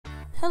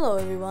Hello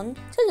everyone,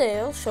 today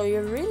I'll show you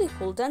a really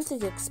cool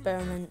density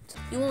experiment.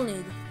 You will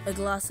need a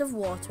glass of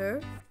water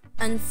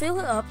and fill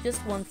it up just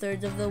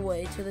 1/3 of the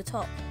way to the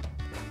top.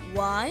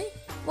 Why?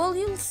 Well,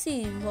 you'll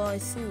see why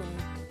soon.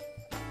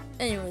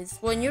 Anyways,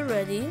 when you're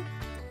ready,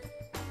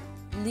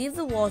 leave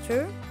the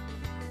water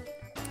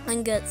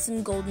and get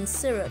some golden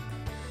syrup.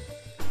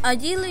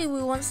 Ideally,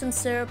 we want some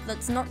syrup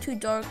that's not too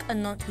dark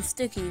and not too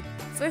sticky.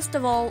 First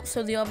of all,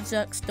 so the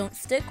objects don't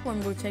stick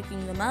when we're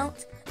taking them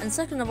out, and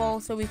second of all,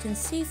 so we can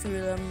see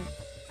through them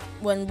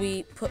when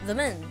we put them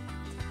in.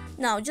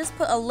 Now, just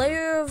put a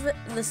layer of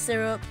the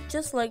syrup,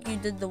 just like you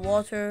did the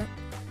water,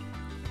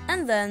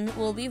 and then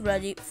we'll be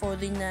ready for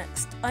the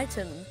next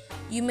item.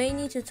 You may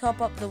need to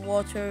top up the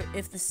water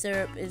if the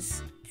syrup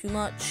is too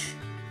much.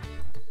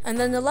 And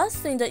then the last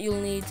thing that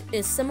you'll need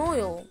is some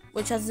oil,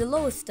 which has the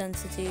lowest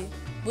density,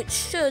 which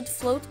should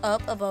float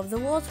up above the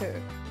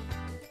water.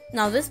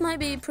 Now this might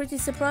be pretty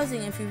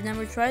surprising if you've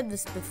never tried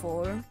this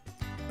before,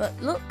 but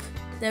look,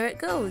 there it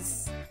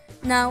goes.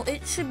 Now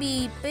it should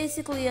be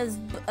basically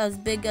as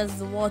big as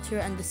the water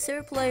and the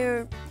syrup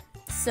layer,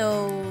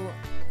 so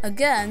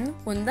again,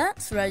 when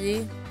that's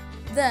ready,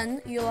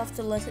 then you'll have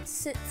to let it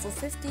sit for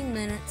 15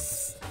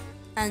 minutes,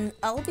 and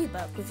I'll be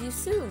back with you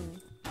soon.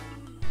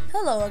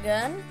 Hello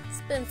again,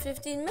 it's been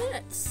 15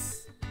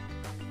 minutes.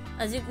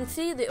 As you can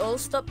see, the oil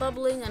stopped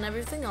bubbling and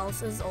everything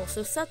else is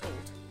also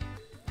settled.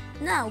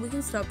 Now we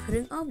can start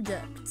putting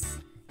objects.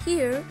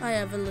 Here I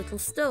have a little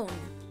stone.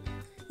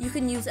 You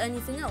can use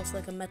anything else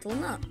like a metal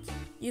nut.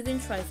 You can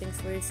try things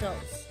for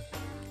yourselves.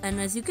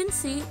 And as you can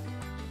see,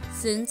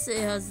 since it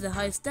has the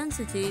highest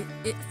density,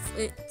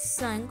 it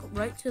sank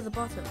right to the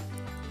bottom.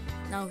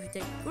 Now if you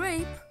take a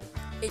grape,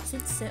 it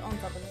should sit on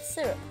top of the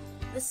syrup.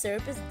 The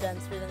syrup is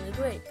denser than the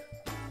grape.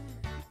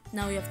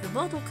 Now we have the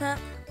bottle cap.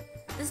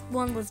 This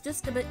one was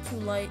just a bit too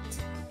light,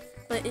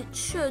 but it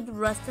should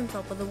rest on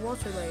top of the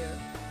water layer.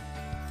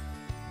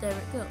 There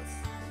it goes.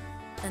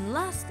 And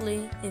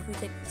lastly, if we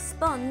take the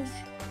sponge,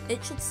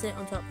 it should sit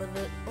on top of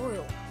the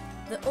oil.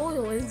 The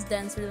oil is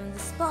denser than the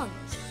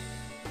sponge.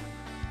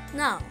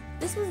 Now,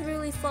 this was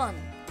really fun.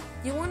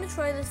 You want to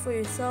try this for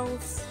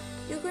yourselves?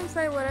 You can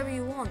try whatever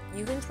you want.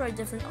 You can try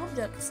different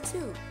objects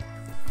too.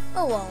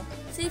 Oh well,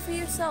 see for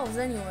yourselves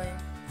anyway.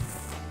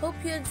 Hope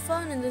you had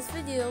fun in this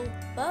video.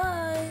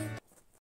 Bye!